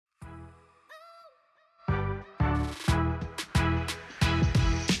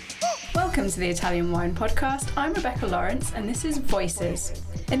Welcome to the Italian Wine Podcast. I'm Rebecca Lawrence and this is Voices.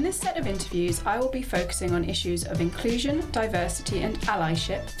 In this set of interviews, I will be focusing on issues of inclusion, diversity and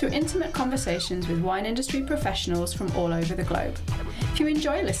allyship through intimate conversations with wine industry professionals from all over the globe. If you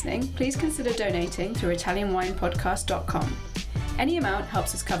enjoy listening, please consider donating through ItalianWinePodcast.com. Any amount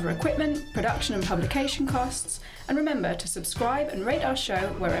helps us cover equipment, production and publication costs, and remember to subscribe and rate our show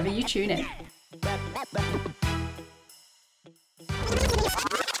wherever you tune in.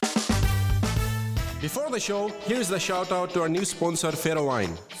 Before the show, here's the shout out to our new sponsor, Ferro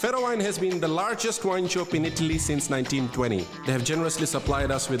Wine. Ferro Wine has been the largest wine shop in Italy since 1920. They have generously supplied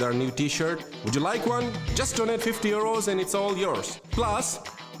us with our new t-shirt. Would you like one? Just donate €50 and it's all yours. Plus,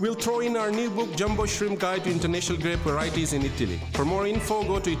 we'll throw in our new book, Jumbo Shrimp Guide to International Grape Varieties in Italy. For more info,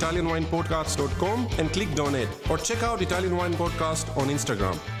 go to ItalianWinePodcast.com and click donate, or check out Italian Wine Podcast on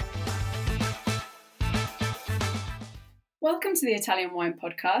Instagram. Welcome to the Italian Wine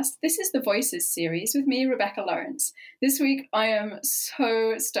Podcast. This is the Voices series with me, Rebecca Lawrence. This week I am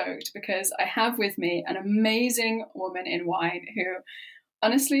so stoked because I have with me an amazing woman in wine who,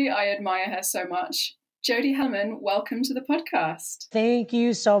 honestly, I admire her so much. Jodie Hellman, welcome to the podcast. Thank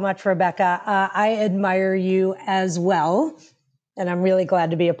you so much, Rebecca. I admire you as well, and I'm really glad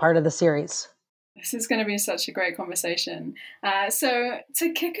to be a part of the series. This is going to be such a great conversation. So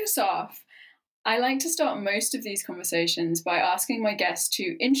to kick us off, I like to start most of these conversations by asking my guests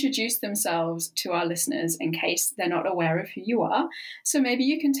to introduce themselves to our listeners in case they're not aware of who you are. So maybe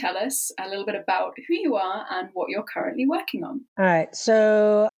you can tell us a little bit about who you are and what you're currently working on. All right.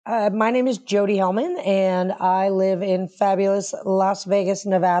 So my name is Jodie Hellman, and I live in fabulous Las Vegas,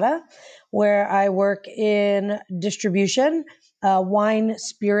 Nevada, where I work in distribution, wine,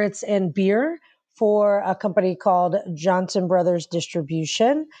 spirits, and beer for a company called Johnson Brothers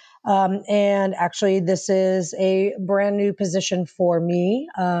Distribution. And actually, this is a brand new position for me.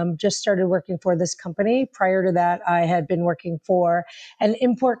 Just started working for this company. Prior to that, I had been working for an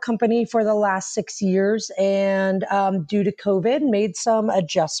import company for the last 6 years, and due to COVID, made some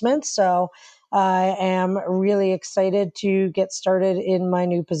adjustments. So I am really excited to get started in my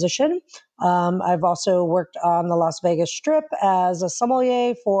new position. I've also worked on the Las Vegas Strip as a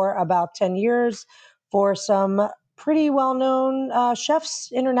sommelier for about 10 years for some pretty well-known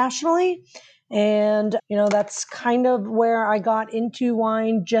chefs internationally. And, that's kind of where I got into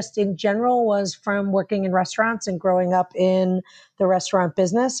wine just in general, was from working in restaurants and growing up in the restaurant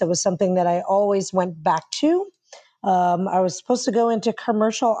business. It was something that I always went back to. I was supposed to go into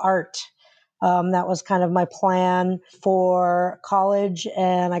commercial art. That was kind of my plan for college.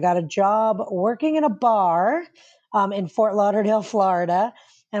 And I got a job working in a bar in Fort Lauderdale, Florida,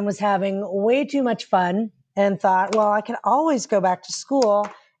 and was having way too much fun. And thought, well, I can always go back to school.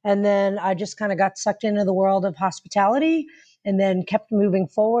 And then I just kind of got sucked into the world of hospitality and then kept moving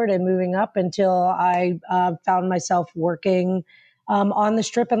forward and moving up until I found myself working on the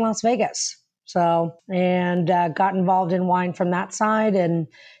Strip in Las Vegas. So, and got involved in wine from that side, and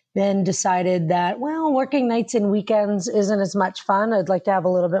then decided that, well, working nights and weekends isn't as much fun. I'd like to have a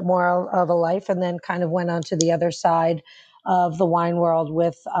little bit more of a life, and then kind of went on to the other side of the wine world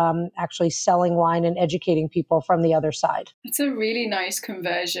with actually selling wine and educating people from the other side. It's a really nice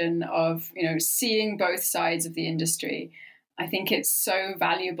conversion of, seeing both sides of the industry. I think it's so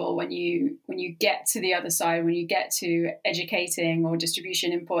valuable when you get to the other side, when you get to educating or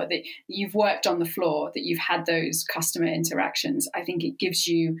distribution import, that you've worked on the floor, that you've had those customer interactions. I think it gives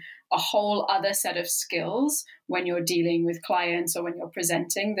you a whole other set of skills when you're dealing with clients or when you're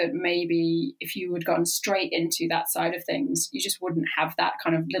presenting, that maybe if you had gone straight into that side of things, you just wouldn't have that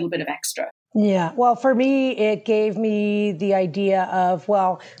kind of little bit of extra. Yeah. Well, for me, it gave me the idea of,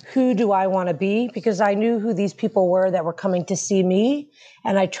 well, who do I want to be? Because I knew who these people were that were coming to see me.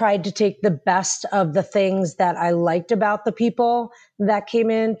 And I tried to take the best of the things that I liked about the people that came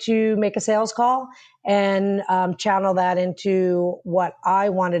in to make a sales call and channel that into what I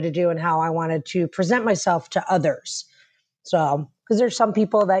wanted to do and how I wanted to present myself to others. So, because there's some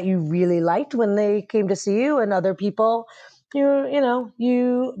people that you really liked when they came to see you, and other people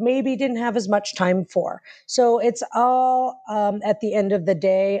you maybe didn't have as much time for. So it's all at the end of the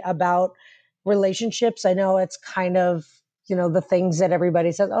day about relationships. I know it's kind of, the things that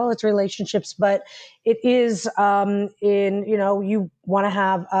everybody says, oh, it's relationships, but it is you want to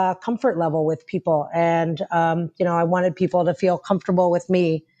have a comfort level with people. And, I wanted people to feel comfortable with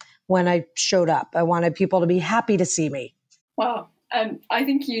me when I showed up. I wanted people to be happy to see me. Wow. And I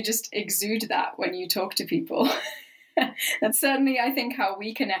think you just exude that when you talk to people. That's certainly, I think, how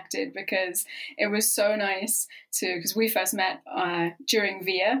we connected, because it was so nice because we first met during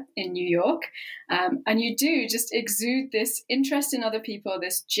VIA in New York. And you do just exude this interest in other people,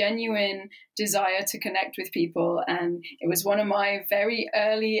 this genuine desire to connect with people. And it was one of my very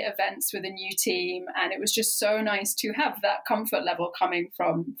early events with a new team. And it was just so nice to have that comfort level coming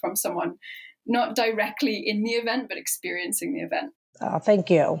from someone not directly in the event, but experiencing the event. Thank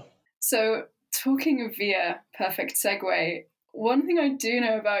you. So, talking of VIA, perfect segue. One thing I do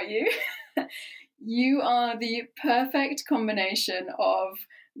know about you, you are the perfect combination of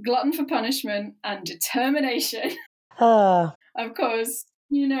glutton for punishment and determination. Of course,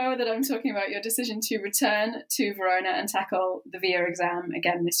 you know that I'm talking about your decision to return to Verona and tackle the VIA exam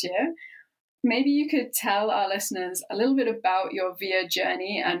again this year. Maybe you could tell our listeners a little bit about your VIA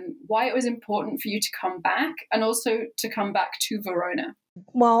journey and why it was important for you to come back, and also to come back to Verona.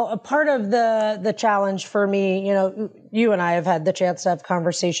 Well, a part of the challenge for me, you and I have had the chance to have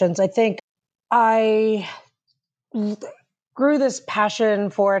conversations. I think I grew this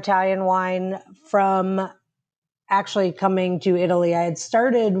passion for Italian wine from actually coming to Italy. I had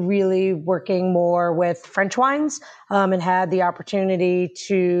started really working more with French wines, and had the opportunity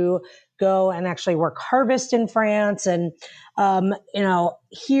to go and actually work harvest in France. And,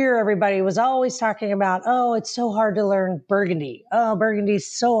 here everybody was always talking about, oh, it's so hard to learn Burgundy. Oh, Burgundy's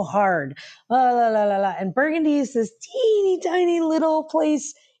so hard. La, la, la, la, la. And Burgundy is this teeny tiny little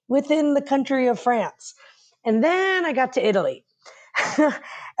place within the country of France. And then I got to Italy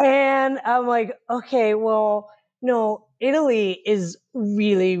and I'm like, okay, well, no, Italy is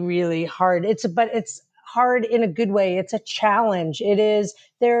really, really hard. But it's hard in a good way. It's a challenge.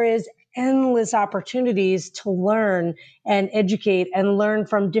 There is endless opportunities to learn and educate and learn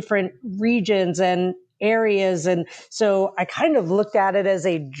from different regions and areas. And so I kind of looked at it as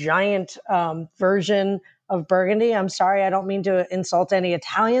a giant version of Burgundy. I'm sorry, I don't mean to insult any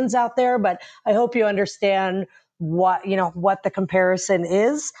Italians out there, but I hope you understand what the comparison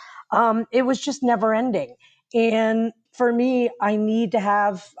is. It was just never ending. And for me, I need to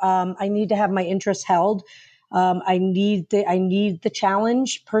have my interests held. I need the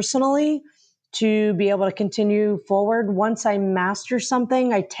challenge personally to be able to continue forward. Once I master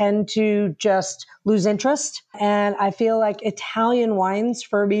something, I tend to just lose interest. And I feel like Italian wines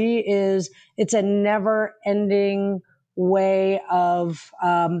for me it's a never ending way of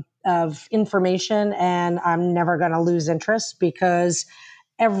information, and I'm never going to lose interest because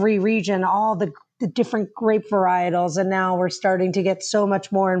every region, all the different grape varietals, and now we're starting to get so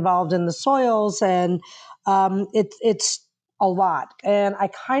much more involved in the soils, and it's a lot. And I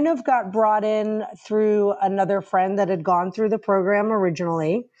kind of got brought in through another friend that had gone through the program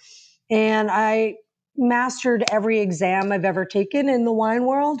originally, and I mastered every exam I've ever taken in the wine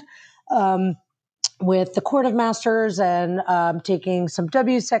world. With the Court of Masters and taking some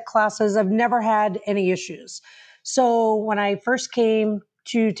WSET classes, I've never had any issues. So when I first came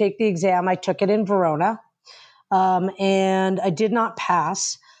to take the exam, I took it in Verona, and I did not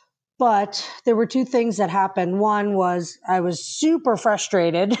pass. But there were two things that happened. One was I was super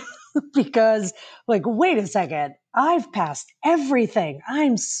frustrated because, like, wait a second, I've passed everything.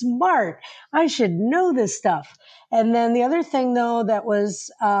 I'm smart. I should know this stuff. And then the other thing, though, that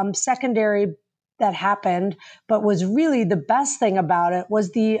was secondary that happened, but was really the best thing about it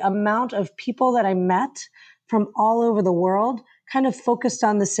was the amount of people that I met from all over the world kind of focused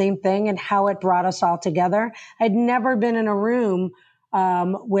on the same thing and how it brought us all together. I'd never been in a room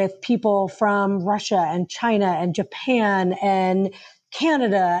with people from Russia and China and Japan and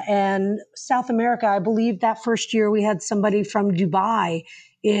Canada and South America. I believe that first year we had somebody from Dubai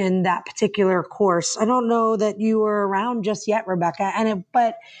in that particular course. I don't know that you were around just yet, Rebecca.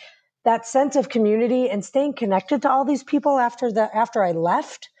 But that sense of community and staying connected to all these people after I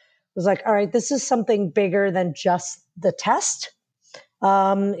left was like, all right, this is something bigger than just the test.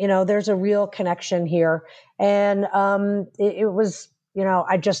 There's a real connection here. And it was,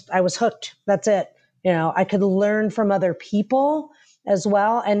 I was hooked. That's it. I could learn from other people as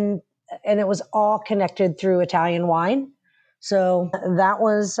well. And it was all connected through Italian wine. So that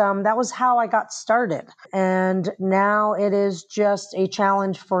was how I got started. And now it is just a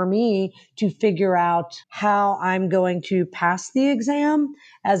challenge for me to figure out how I'm going to pass the exam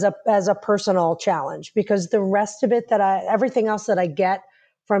as a personal challenge, because the rest of it everything else that I get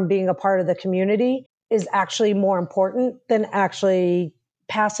from being a part of the community is actually more important than actually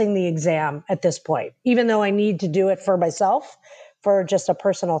passing the exam at this point, even though I need to do it for myself, for just a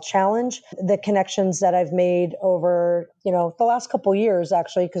personal challenge. The connections that I've made over, the last couple of years,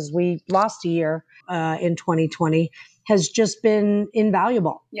 actually, because we lost a year in 2020, has just been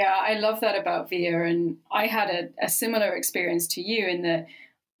invaluable. Yeah, I love that about VIA. And I had a similar experience to you in that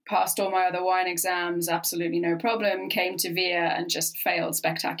passed all my other wine exams, absolutely no problem, came to VIA and just failed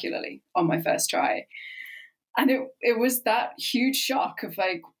spectacularly on my first try. And it was that huge shock of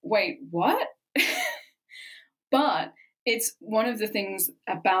like, wait, what? But it's one of the things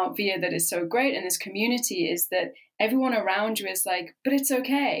about VIA that is so great in this community is that everyone around you is like, but it's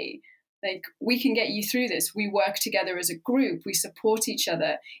okay. Like, we can get you through this. We work together as a group. We support each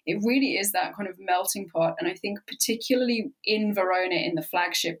other. It really is that kind of melting pot. And I think particularly in Verona, in the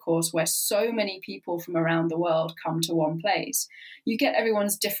flagship course, where so many people from around the world come to one place, you get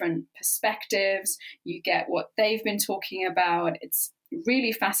everyone's different perspectives. You get what they've been talking about. It's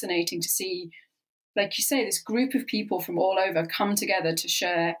really fascinating to see, like you say, this group of people from all over come together to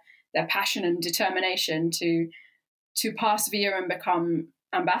share their passion and determination to pass VIA and become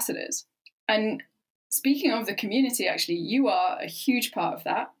ambassadors. And speaking of the community, actually, you are a huge part of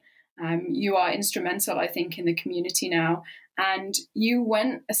that. You are instrumental, I think, in the community now. And you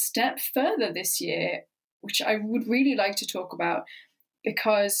went a step further this year, which I would really like to talk about,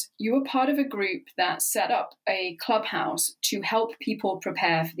 because you were part of a group that set up a clubhouse to help people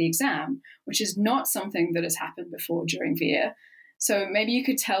prepare for the exam, which is not something that has happened before during VIA. So maybe you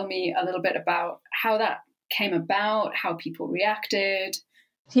could tell me a little bit about how that came about, how people reacted.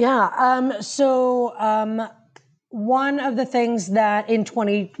 Yeah. One of the things that in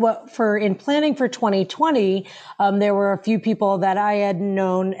planning for 2020, there were a few people that I had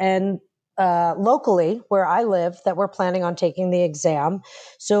known and locally where I live that were planning on taking the exam.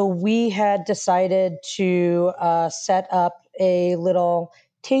 So we had decided to set up a little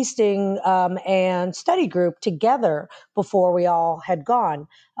tasting and study group together before we all had gone.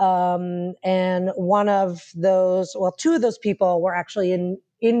 And one of those, well, two of those people were actually in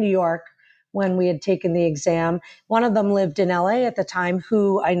New York when we had taken the exam. One of them lived in LA at the time,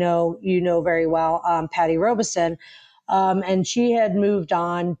 who I know you know very well, Patty Robeson. And she had moved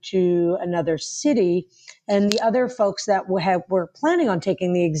on to another city. And the other folks that were planning on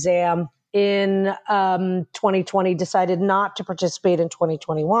taking the exam in 2020 decided not to participate in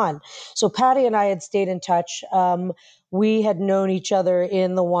 2021. So Patty and I had stayed in touch. We had known each other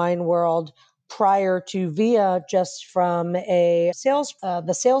in the wine world prior to VIA, just from the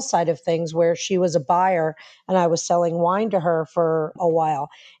sales side of things, where she was a buyer and I was selling wine to her for a while.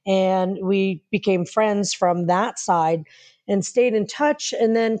 And we became friends from that side and stayed in touch.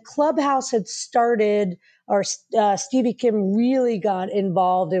 And then Clubhouse had started, or Stevie Kim really got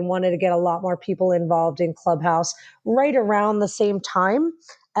involved and wanted to get a lot more people involved in Clubhouse right around the same time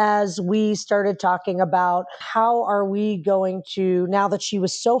as we started talking about how are we going to, now that she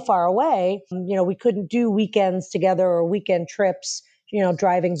was so far away, we couldn't do weekends together or weekend trips,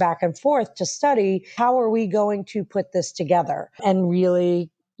 driving back and forth to study. How are we going to put this together and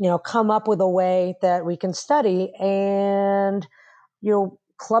really, come up with a way that we can study? And,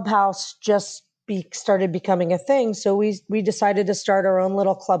 Clubhouse just started becoming a thing. So we decided to start our own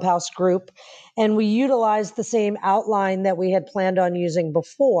little Clubhouse group, and we utilized the same outline that we had planned on using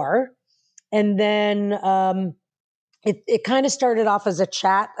before. And then it kind of started off as a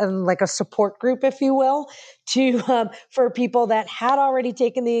chat and like a support group, if you will, for people that had already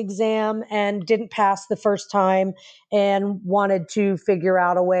taken the exam and didn't pass the first time and wanted to figure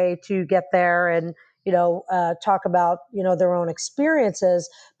out a way to get there and talk about their own experiences.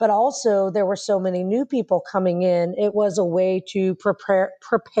 But also there were so many new people coming in. It was a way to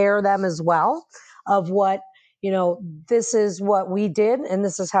prepare them as well of what this is what we did and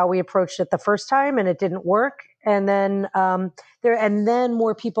this is how we approached it the first time and it didn't work. And then then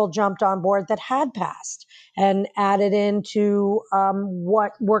more people jumped on board that had passed and added into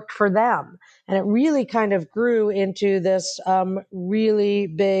what worked for them. And it really kind of grew into this really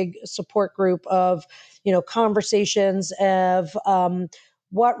big support group of, conversations of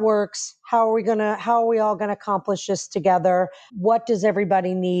what works, how are we all gonna accomplish this together? What does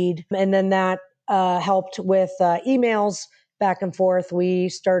everybody need? And then that helped with emails back and forth. We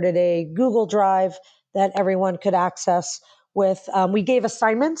started a Google Drive that everyone could access with, we gave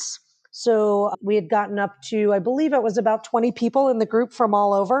assignments. So we had gotten up to, I believe it was about 20 people in the group from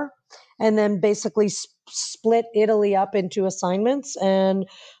all over, and then basically split Italy up into assignments and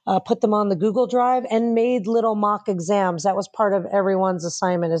put them on the Google Drive and made little mock exams. That was part of everyone's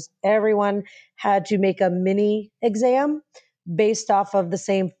assignment, is everyone had to make a mini exam based off of the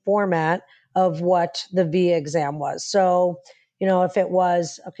same format of what the VIA exam was. So, if it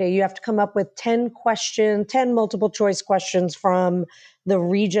was, okay, you have to come up with 10 multiple choice questions from the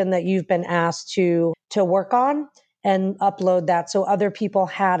region that you've been asked to work on and upload that. So other people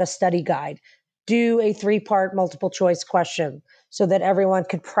had a study guide. do a 3-part multiple choice question so that everyone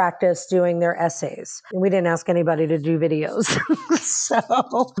could practice doing their essays. And we didn't ask anybody to do videos.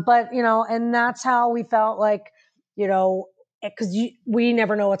 But, and that's how we felt like, because we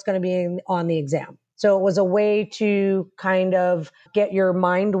never know what's going to be on the exam. So it was a way to kind of get your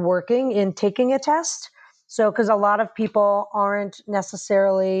mind working in taking a test. So, because a lot of people aren't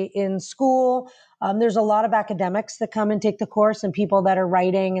necessarily in school. There's a lot of academics that come and take the course and people that are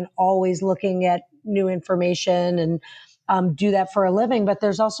writing and always looking at new information and do that for a living. But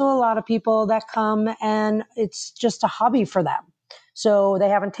there's also a lot of people that come and it's just a hobby for them. So they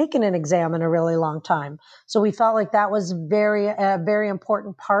haven't taken an exam in a really long time. So we felt like that was a very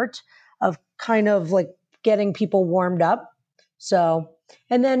important part of kind of like getting people warmed up. So,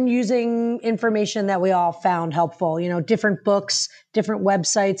 and then using information that we all found helpful, different books, different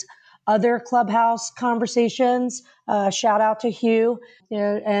websites, other Clubhouse conversations. Shout out to Hugh,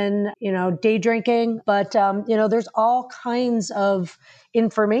 and day drinking. But there's all kinds of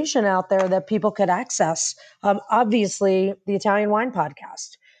information out there that people could access. Obviously, the Italian Wine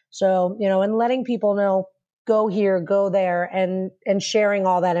Podcast. So and letting people know, go here, go there, and sharing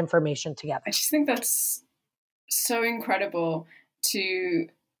all that information together. I just think that's so incredible to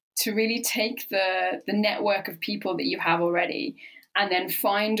really take the network of people that you have already and then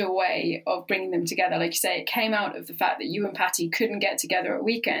find a way of bringing them together. Like you say, it came out of the fact that you and Patty couldn't get together at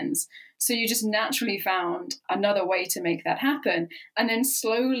weekends. So you just naturally found another way to make that happen. And then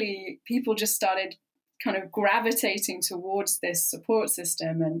slowly people just started kind of gravitating towards this support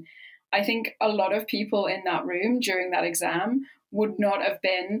system. And I think a lot of people in that room during that exam would not have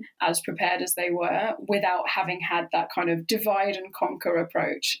been as prepared as they were without having had that kind of divide and conquer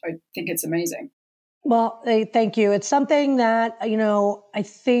approach. I think it's amazing. Well, thank you. It's something that, I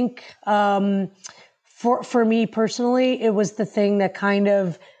think for me personally, it was the thing that kind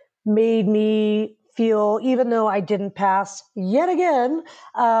of made me feel, even though I didn't pass yet again,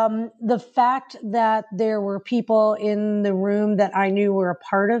 the fact that there were people in the room that I knew were a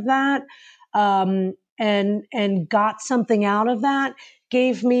part of that and got something out of that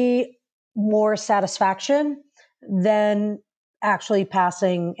gave me more satisfaction than actually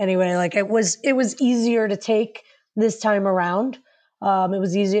passing anyway. Like it was easier to take this time around. It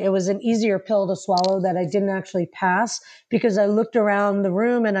was easy. It was an easier pill to swallow that I didn't actually pass because I looked around the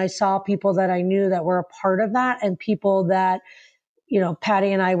room and I saw people that I knew that were a part of that and people that,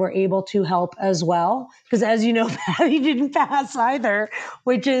 Patty and I were able to help as well. Because as you know, Patty didn't pass either,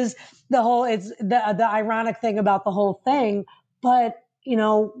 which is it's the ironic thing about the whole thing. But,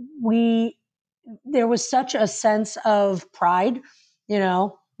 there was such a sense of pride,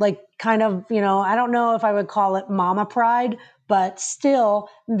 like kind of, I don't know if I would call it mama pride, but still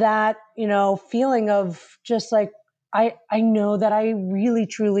that, feeling of just like, I know that I really,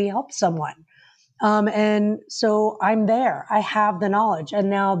 truly helped someone. And so I'm there. I have the knowledge. And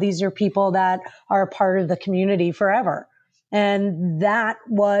now these are people that are a part of the community forever. And that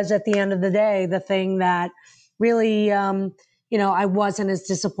was at the end of the day, the thing that really, I wasn't as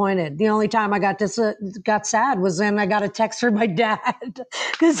disappointed. The only time I got sad was when I got a text from my dad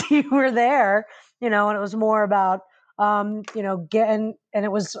because you were there, and it was more about, getting, and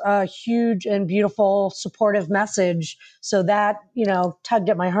it was a huge and beautiful supportive message. So that, tugged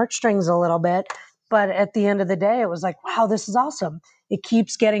at my heartstrings a little bit. But at the end of the day, it was like, wow, this is awesome. It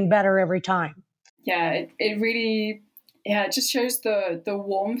keeps getting better every time. Yeah, it really, it just shows the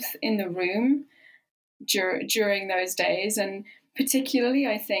warmth in the room during those days. And particularly,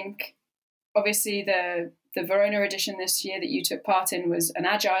 I think, obviously, the Verona edition this year that you took part in was an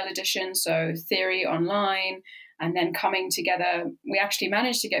agile edition, so theory online, and then coming together. We actually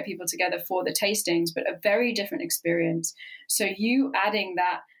managed to get people together for the tastings, but a very different experience. So you adding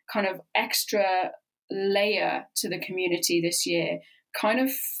that kind of extra layer to the community this year kind of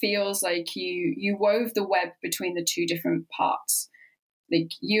feels like you wove the web between the two different parts.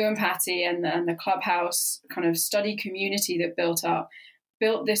 Like you and Patty and the Clubhouse kind of study community that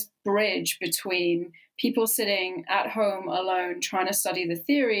built this bridge between people sitting at home alone trying to study the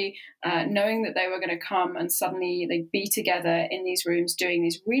theory, knowing that they were going to come and suddenly be together in these rooms doing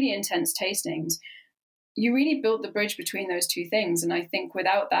these really intense tastings. You really built the bridge between those two things. And I think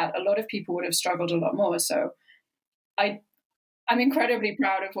without that, a lot of people would have struggled a lot more. So I'm incredibly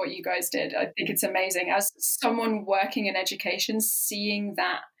proud of what you guys did. I think it's amazing. As someone working in education, seeing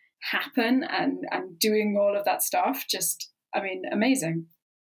that happen and doing all of that stuff, amazing.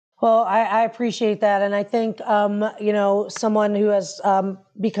 Well, I appreciate that. And I think, someone who has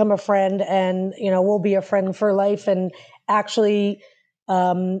become a friend and, will be a friend for life and actually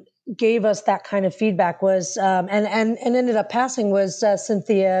gave us that kind of feedback was, and ended up passing was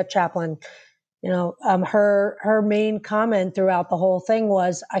Cynthia Chaplin. her main comment throughout the whole thing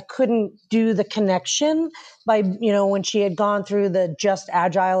was I couldn't do the connection by, when she had gone through the Just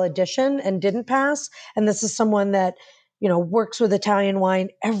Agile edition and didn't pass. And this is someone that, works with Italian wine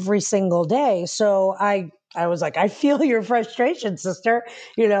every single day. So I was like, I feel your frustration, sister,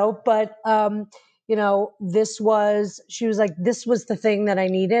 but, she was like, this was the thing that I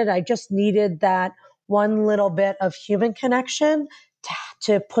needed. I just needed that one little bit of human connection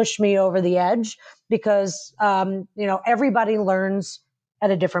to push me over the edge because, everybody learns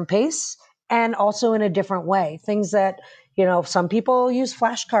at a different pace and also in a different way. Things that, some people use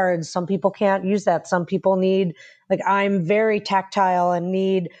flashcards, some people can't use that. Some people need, like, I'm very tactile and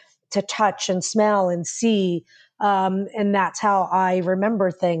need to touch and smell and see. And that's how I remember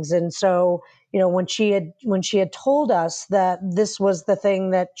things. And so, when she had told us that this was the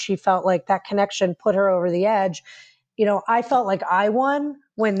thing that she felt like that connection put her over the edge, I felt like I won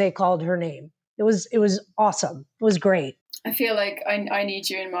when they called her name. It was awesome. It was great. I feel like I need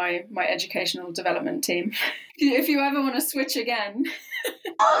you in my educational development team. If you ever want to switch again.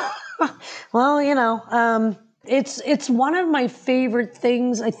 Well, it's one of my favorite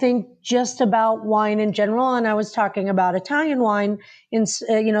things, I think, just about wine in general. And I was talking about Italian wine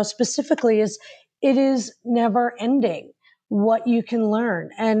specifically is it is never ending what you can learn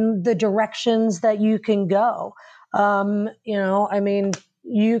and the directions that you can go.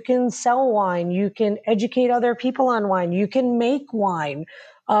 You can sell wine, you can educate other people on wine, you can make wine.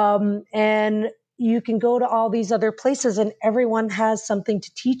 And you can go to all these other places and everyone has something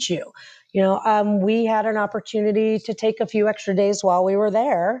to teach you. We had an opportunity to take a few extra days while we were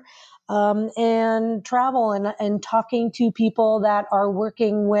there, and travel and talking to people that are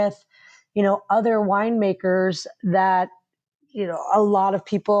working with, other winemakers that, a lot of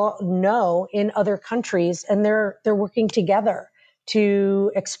people know in other countries, and they're working together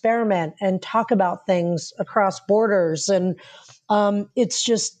to experiment and talk about things across borders. And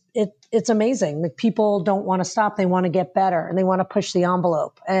it's amazing. Like, people don't want to stop. They want to get better and they want to push the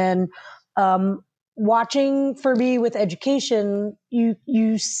envelope. And watching for me with education,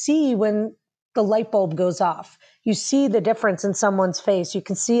 you see when the light bulb goes off. You see the difference in someone's face. You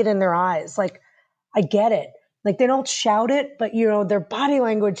can see it in their eyes. Like, I get it. Like, they don't shout it, but their body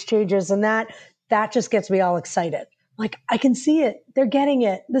language changes, and that just gets me all excited. Like, I can see it. They're getting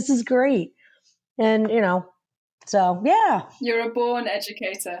it. This is great. And so, yeah. You're a born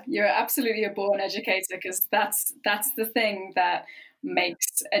educator. You're absolutely a born educator, because that's the thing that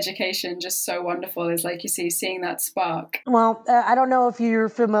makes education just so wonderful, is, like you see, seeing that spark. Well, I don't know if you're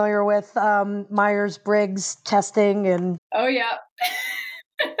familiar with Myers-Briggs testing and... Oh, yeah.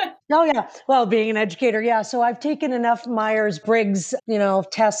 Oh, yeah. Well, being an educator, yeah. So I've taken enough Myers-Briggs,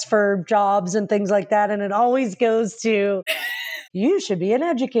 tests for jobs and things like that. And it always goes to, you should be an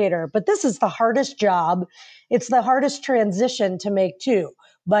educator. But this is the hardest job. It's the hardest transition to make too.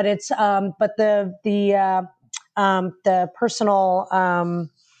 But it's, but the personal,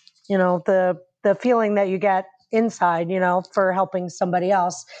 the feeling that you get inside, for helping somebody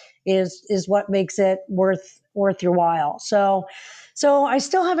else is what makes it worth your while. So I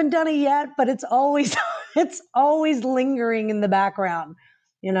still haven't done it yet, but it's always it's always lingering in the background,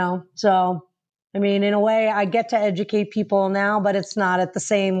 So, I mean, in a way, I get to educate people now, but it's not at the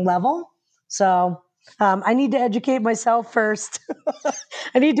same level. So I need to educate myself first.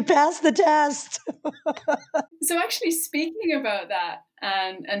 I need to pass the test. So actually, speaking about that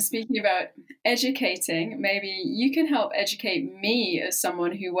and speaking about educating, maybe you can help educate me as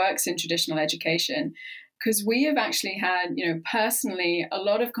someone who works in traditional education, because we have actually had, personally, a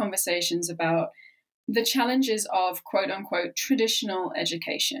lot of conversations about the challenges of quote unquote traditional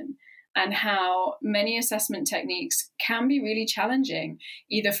education, and how many assessment techniques can be really challenging,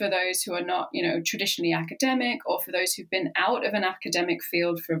 either for those who are not, traditionally academic, or for those who've been out of an academic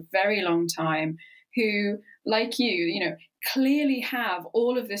field for a very long time, who, like you, clearly have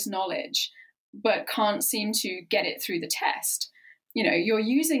all of this knowledge, but can't seem to get it through the test. You're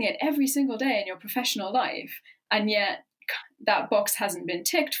using it every single day in your professional life, and yet that box hasn't been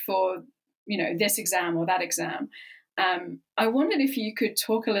ticked for, this exam or that exam. I wondered if you could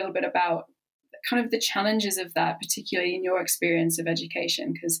talk a little bit about kind of the challenges of that, particularly in your experience of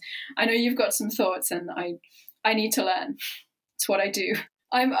education, because I know you've got some thoughts, and I need to learn. It's what I do.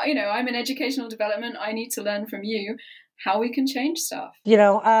 I'm in educational development. I need to learn from you how we can change stuff.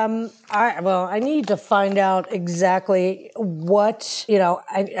 I need to find out exactly what,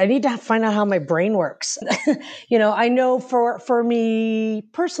 I need to find out how my brain works. I know for me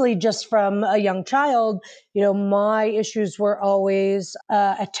personally, just from a young child, my issues were always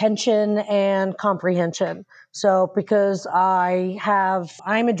attention and comprehension. So because I'm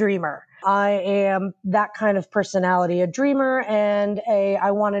a dreamer. I am that kind of personality, a dreamer and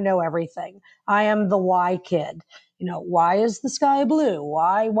I want to know everything. I am the why kid. Why is the sky blue?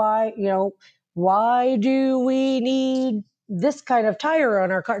 Why do we need this kind of tire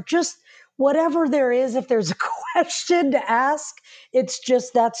on our car? Just whatever there is, if there's a question to ask,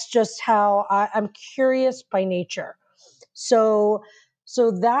 that's just how I'm curious by nature. So,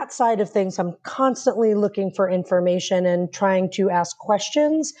 so that side of things, I'm constantly looking for information and trying to ask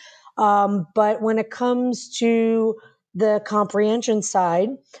questions. But when it comes to the comprehension side,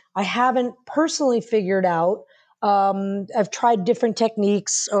 I haven't personally figured out. I've tried different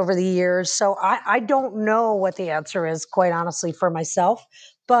techniques over the years, so I don't know what the answer is, quite honestly, for myself.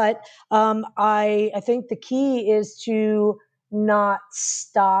 But I think the key is to not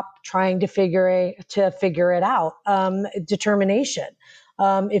stop trying to figure it out. Determination.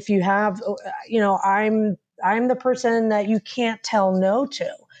 If you have, I'm the person that you can't tell no to.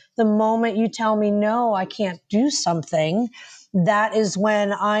 The moment you tell me no, I can't do something, that is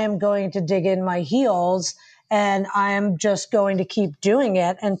when I am going to dig in my heels and I am just going to keep doing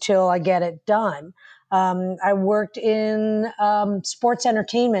it until I get it done. I worked in sports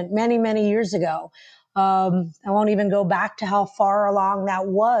entertainment many, many years ago. I won't even go back to how far along that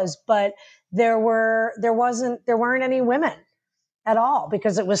was, but there weren't any women at all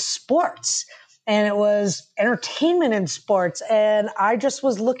because it was sports and it was entertainment in sports. And I just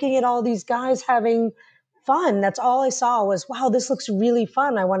was looking at all these guys having fun. That's all I saw was, wow, this looks really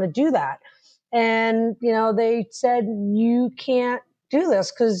fun. I want to do that. And, they said, you can't do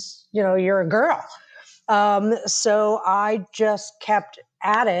this because, you're a girl. So I just kept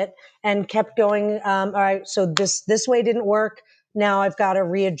at it and kept going. All right, so this way didn't work. Now I've got to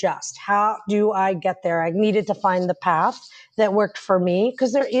readjust. How do I get there? I needed to find the path that worked for me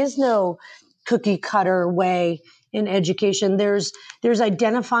because there is no cookie cutter way in education. There's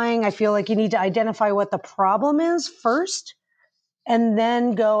identifying. I feel like you need to identify what the problem is first and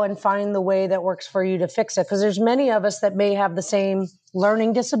then go and find the way that works for you to fix it. Because there's many of us that may have the same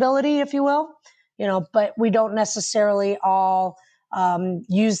learning disability, if you will, but we don't necessarily all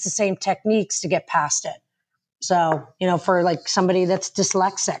use the same techniques to get past it. So, for like somebody that's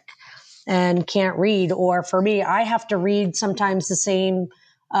dyslexic and can't read, or for me, I have to read sometimes the same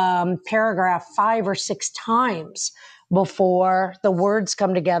paragraph 5 or 6 times before the words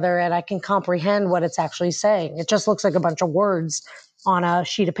come together and I can comprehend what it's actually saying. It just looks like a bunch of words on a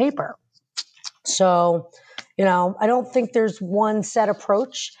sheet of paper. So, I don't think there's one set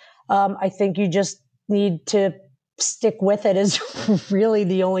approach. I think you just need to stick with it is really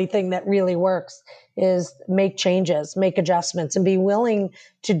the only thing that really works, is make changes, make adjustments, and be willing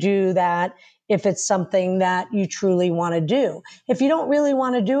to do that if it's something that you truly want to do. If you don't really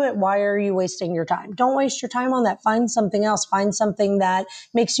want to do it, why are you wasting your time? Don't waste your time on that. Find something else. Find something that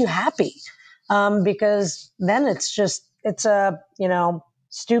makes you happy. Because then it's a,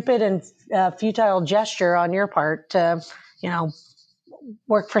 stupid and futile gesture on your part to,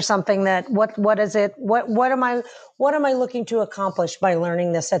 work for something that what is it? What am I looking to accomplish by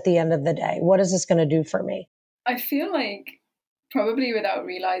learning this at the end of the day? What is this going to do for me? I feel like, probably without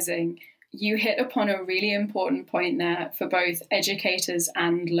realizing, you hit upon a really important point there for both educators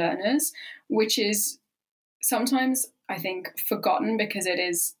and learners, which is sometimes, I think, forgotten because it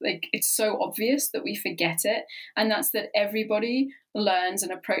is like it's so obvious that we forget it. And that's that everybody learns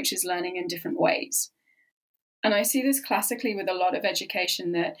and approaches learning in different ways. And I see this classically with a lot of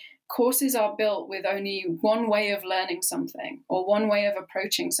education, that courses are built with only one way of learning something or one way of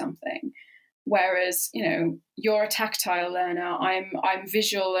approaching something. Whereas, you're a tactile learner, I'm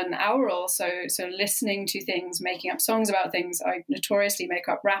visual and aural, so listening to things, making up songs about things. I notoriously make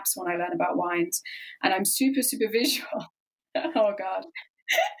up raps when I learn about wines, and I'm super, super visual. Oh God.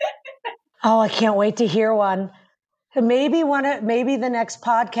 Oh, I can't wait to hear one. Maybe the next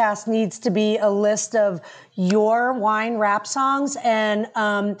podcast needs to be a list of your wine rap songs and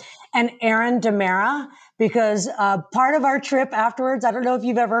Aaron Demara, because part of our trip afterwards, I don't know if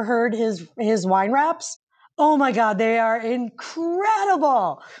you've ever heard his wine raps. Oh my God, they are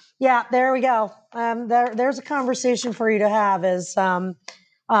incredible. Yeah, there we go. There's a conversation for you to have, is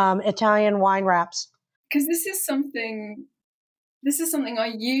Italian wine raps. Because this is something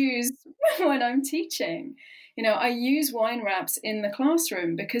I use when I'm teaching. I use wine raps in the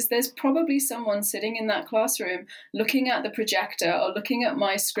classroom because there's probably someone sitting in that classroom looking at the projector or looking at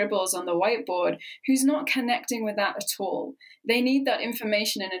my scribbles on the whiteboard who's not connecting with that at all. They need that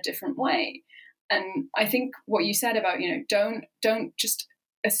information in a different way. And I think what you said about, don't just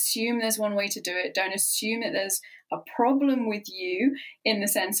assume there's one way to do it. Don't assume that there's a problem with you, in the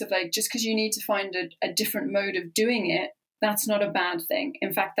sense of like, just because you need to find a different mode of doing it that's not a bad thing.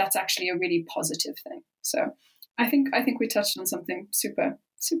 In fact, that's actually a really positive thing. So I think we touched on something super,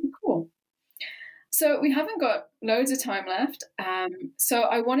 super cool. So we haven't got loads of time left. So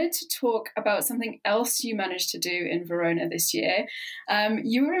I wanted to talk about something else you managed to do in Verona this year.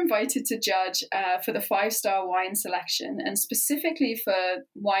 You were invited to judge for the 5-star wine selection, and specifically for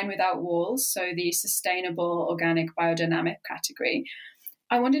Wine Without Walls, so the sustainable, organic, biodynamic category.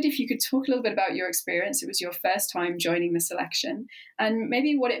 I wondered if you could talk a little bit about your experience. It was your first time joining the selection, and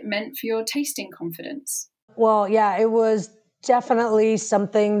maybe what it meant for your tasting confidence. Well, yeah, it was definitely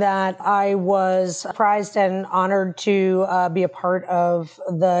something that I was surprised and honored to be a part of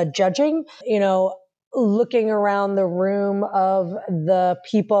the judging. Looking around the room of the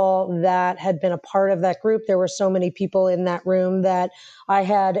people that had been a part of that group, there were so many people in that room that I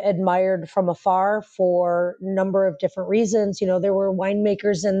had admired from afar for a number of different reasons. There were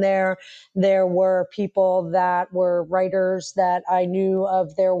winemakers in there. There were people that were writers that I knew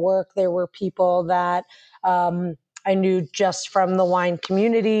of their work. There were people that I knew just from the wine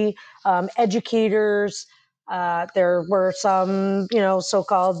community, educators. There were some,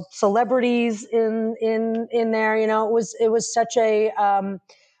 so-called celebrities in there. It was such a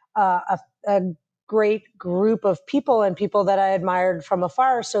great group of people and people that I admired from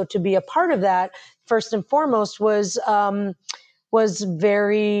afar. So to be a part of that, first and foremost, was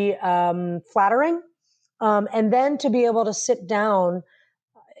very flattering. And then to be able to sit down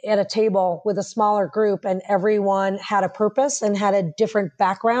at a table with a smaller group and everyone had a purpose and had a different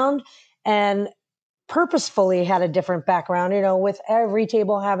background and purposefully had a different background, with every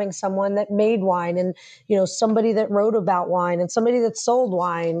table having someone that made wine and, somebody that wrote about wine and somebody that sold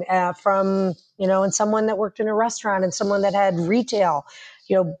wine and someone that worked in a restaurant and someone that had retail,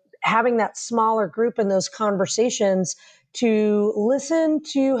 having that smaller group in those conversations to listen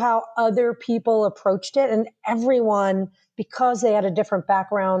to how other people approached it, and everyone, because they had a different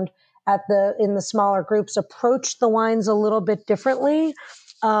background in the smaller groups, approached the wines a little bit differently.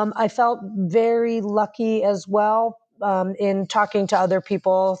 I felt very lucky as well in talking to other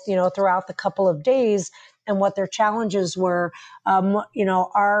people, throughout the couple of days and what their challenges were.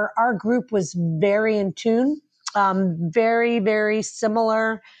 Our group was very in tune, very, very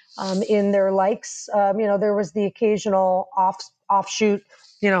similar in their likes. There was the occasional offshoot,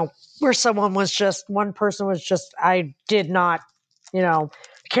 where one person was just, I did not,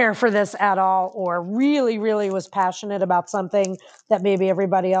 care for this at all, or really, really was passionate about something that maybe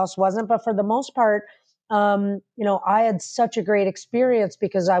everybody else wasn't. But for the most part, I had such a great experience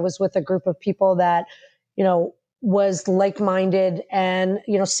because I was with a group of people that, was like-minded and,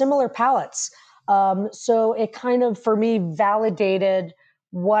 similar palates. So it kind of, for me, validated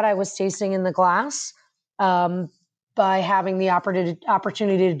what I was tasting in the glass by having the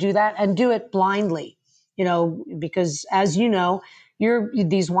opportunity to do that and do it blindly, because as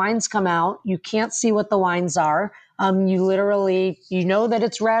these wines come out, you can't see what the wines are. You literally, that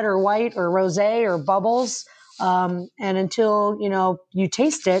it's red or white or rosé or bubbles. And until, you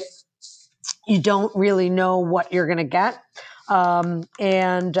taste it, you don't really know what you're going to get.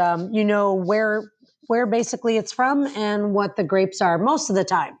 Where basically it's from and what the grapes are most of the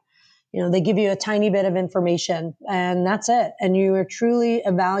time. They give you a tiny bit of information and that's it. And you are truly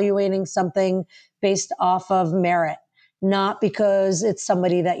evaluating something based off of merit, not because it's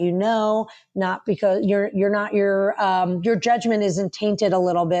somebody that not because your judgment isn't tainted a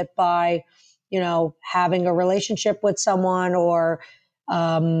little bit by, having a relationship with someone or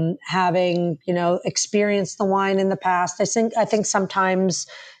having, experienced the wine in the past. I think sometimes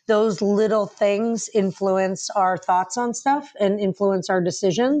those little things influence our thoughts on stuff and influence our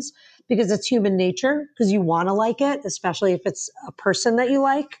decisions because it's human nature, because you want to like it, especially if it's a person that you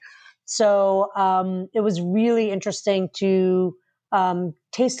like. So it was really interesting to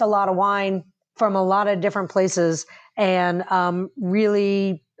taste a lot of wine from a lot of different places and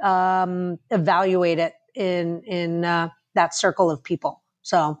really evaluate it in that circle of people.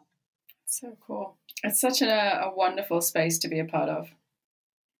 So Cool. It's such a wonderful space to be a part of.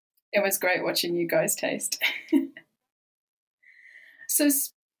 It was great watching you guys taste. So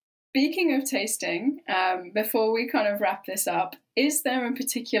speaking of tasting, before we kind of wrap this up, is there a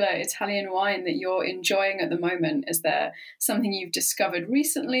particular Italian wine that you're enjoying at the moment? Is there something you've discovered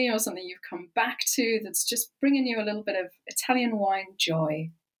recently or something you've come back to that's just bringing you a little bit of Italian wine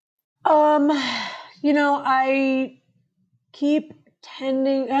joy? I keep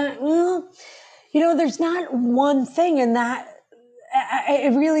tending, there's not one thing, and that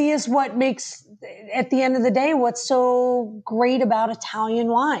it really is what makes, at the end of the day, what's so great about Italian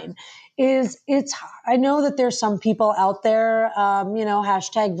wine I know that there's some people out there,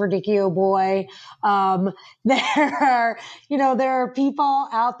 hashtag Verdicchio boy. There are people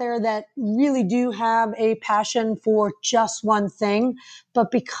out there that really do have a passion for just one thing, but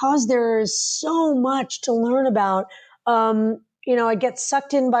because there is so much to learn about, I get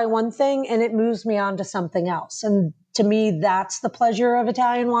sucked in by one thing and it moves me on to something else. And to me, that's the pleasure of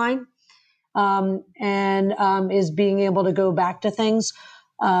Italian wine. Is being able to go back to things.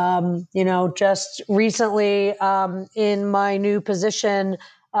 Just recently, in my new position,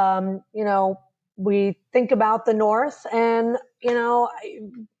 we think about the North and, I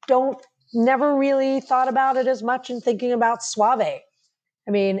never really thought about it as much in thinking about Suave.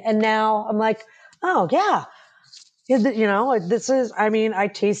 And now I'm like, oh yeah, I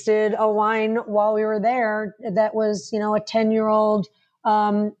tasted a wine while we were there that was, a 10-year-old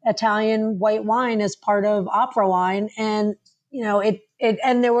Italian white wine as part of opera wine. And,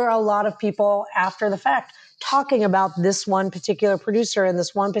 and there were a lot of people after the fact talking about this one particular producer and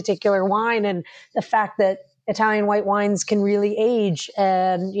this one particular wine and the fact that Italian white wines can really age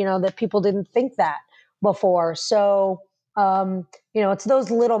and, that people didn't think that before. So, it's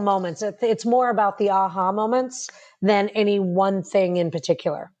those little moments. It's more about the aha moments than any one thing in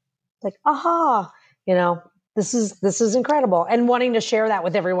particular. Like, aha, this is incredible. And wanting to share that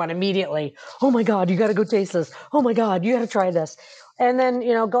with everyone immediately. Oh my God, you got to go taste this. Oh my God, you got to try this. And then,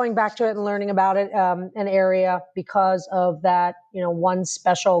 going back to it and learning about it, an area because of that, one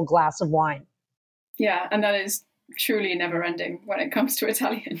special glass of wine. Yeah. And that is truly never ending when it comes to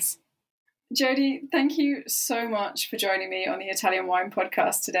Italians. Jodie, thank you so much for joining me on the Italian Wine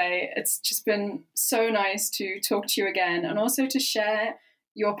Podcast today. It's just been so nice to talk to you again and also to share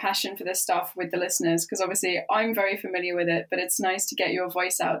your passion for this stuff with the listeners, because obviously I'm very familiar with it, but it's nice to get your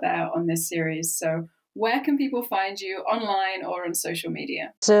voice out there on this series. So where can people find you online or on social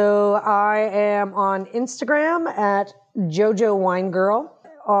media? So I am on Instagram at Jojo Wine Girl.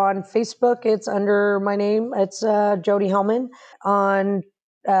 On Facebook, it's under my name. It's Jodie Hellman. On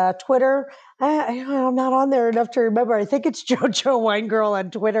Twitter, I'm not on there enough to remember. I think it's Jojo Wine Girl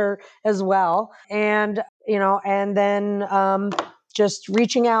on Twitter as well. And, and then just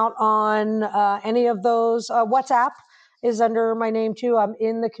reaching out on any of those. WhatsApp is under my name too. I'm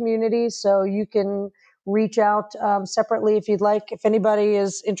in the community, so you can reach out separately if you'd like. If anybody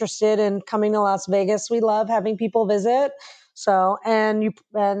is interested in coming to Las Vegas, we love having people visit. So, and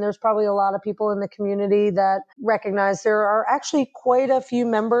there's probably a lot of people in the community that recognize there are actually quite a few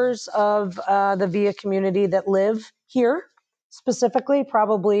members of the VIA community that live here specifically,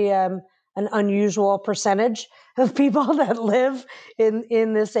 probably an unusual percentage of people that live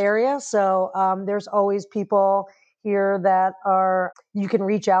in this area. So there's always people here that you can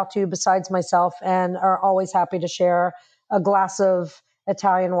reach out to besides myself and are always happy to share a glass of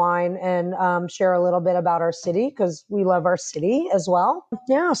Italian wine and share a little bit about our city because we love our city as well.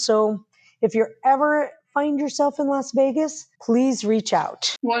 Yeah, so if you ever find yourself in Las Vegas, please reach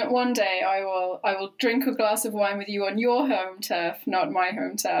out. One day I will drink a glass of wine with you on your home turf, not my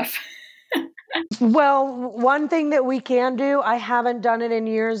home turf. Well, one thing that we can do, I haven't done it in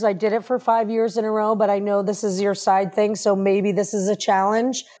years. I did it for 5 years in a row, but I know this is your side thing, so maybe this is a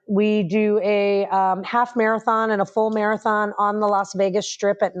challenge. We do a half marathon and a full marathon on the Las Vegas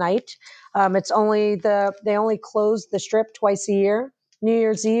Strip at night. They only close the Strip twice a year, New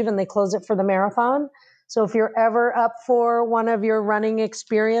Year's Eve, and they close it for the marathon. So if you're ever up for one of your running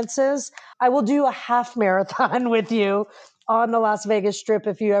experiences, I will do a half marathon with you on the Las Vegas Strip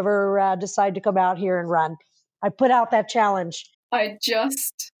if you ever decide to come out here and run. I put out that challenge. I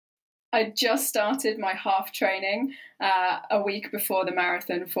just started my half training a week before the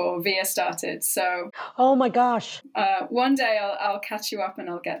marathon for VIA started. So, oh my gosh! One day I'll catch you up and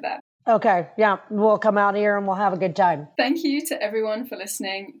I'll get that. Okay, yeah, we'll come out here and we'll have a good time. Thank you to everyone for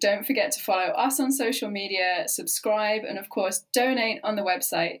listening. Don't forget to follow us on social media, subscribe, and of course, donate on the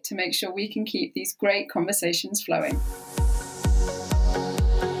website to make sure we can keep these great conversations flowing.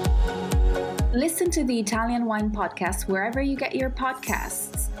 Listen to the Italian Wine Podcast wherever you get your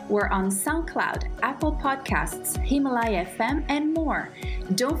podcasts. We're on SoundCloud, Apple Podcasts, Himalaya FM, and more.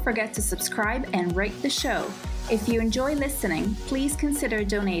 Don't forget to subscribe and rate the show. If you enjoy listening, please consider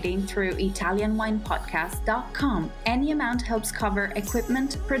donating through ItalianWinePodcast.com. Any amount helps cover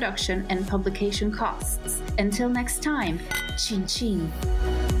equipment, production, and publication costs. Until next time, cin cin.